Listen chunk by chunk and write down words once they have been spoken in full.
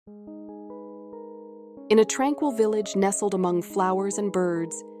In a tranquil village nestled among flowers and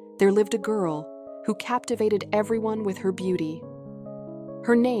birds, there lived a girl who captivated everyone with her beauty.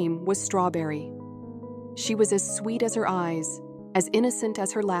 Her name was Strawberry. She was as sweet as her eyes, as innocent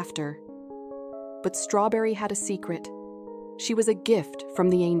as her laughter. But Strawberry had a secret. She was a gift from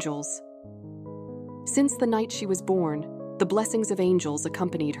the angels. Since the night she was born, the blessings of angels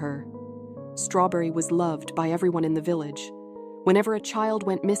accompanied her. Strawberry was loved by everyone in the village. Whenever a child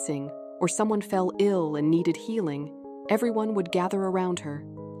went missing or someone fell ill and needed healing, everyone would gather around her,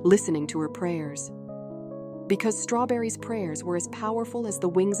 listening to her prayers. Because Strawberry's prayers were as powerful as the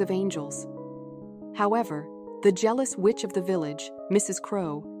wings of angels. However, the jealous witch of the village, Mrs.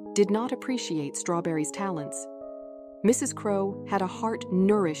 Crow, did not appreciate Strawberry's talents. Mrs. Crow had a heart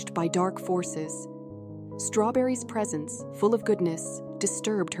nourished by dark forces. Strawberry's presence, full of goodness,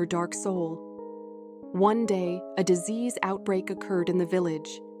 disturbed her dark soul. One day, a disease outbreak occurred in the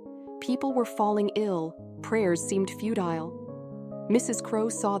village. People were falling ill, prayers seemed futile. Mrs. Crow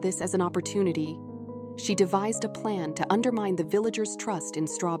saw this as an opportunity. She devised a plan to undermine the villagers' trust in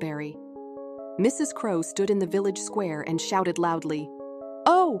Strawberry. Mrs. Crow stood in the village square and shouted loudly,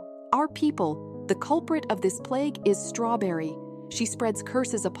 "Oh, our people, the culprit of this plague is Strawberry. She spreads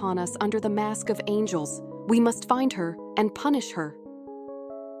curses upon us under the mask of angels. We must find her and punish her."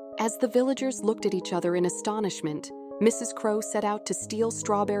 As the villagers looked at each other in astonishment, Mrs. Crow set out to steal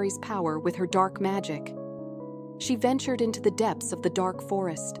Strawberry's power with her dark magic. She ventured into the depths of the dark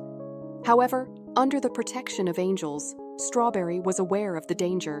forest. However, under the protection of angels, Strawberry was aware of the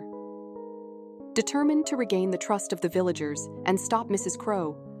danger. Determined to regain the trust of the villagers and stop Mrs.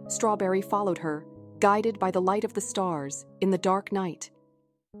 Crow, Strawberry followed her, guided by the light of the stars in the dark night.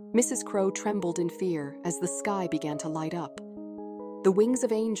 Mrs. Crow trembled in fear as the sky began to light up. The wings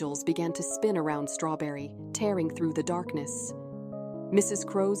of angels began to spin around Strawberry, tearing through the darkness. Mrs.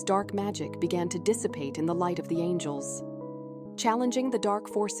 Crow's dark magic began to dissipate in the light of the angels. Challenging the dark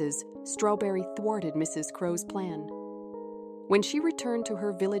forces, Strawberry thwarted Mrs. Crow's plan. When she returned to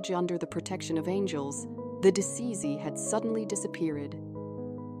her village under the protection of angels, the disease had suddenly disappeared.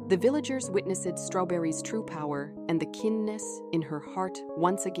 The villagers witnessed Strawberry's true power and the kindness in her heart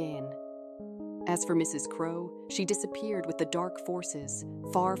once again. As for Mrs. Crow, she disappeared with the dark forces,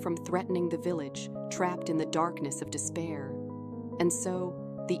 far from threatening the village, trapped in the darkness of despair. And so,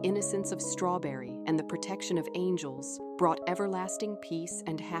 the innocence of Strawberry and the protection of angels brought everlasting peace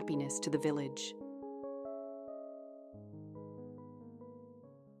and happiness to the village.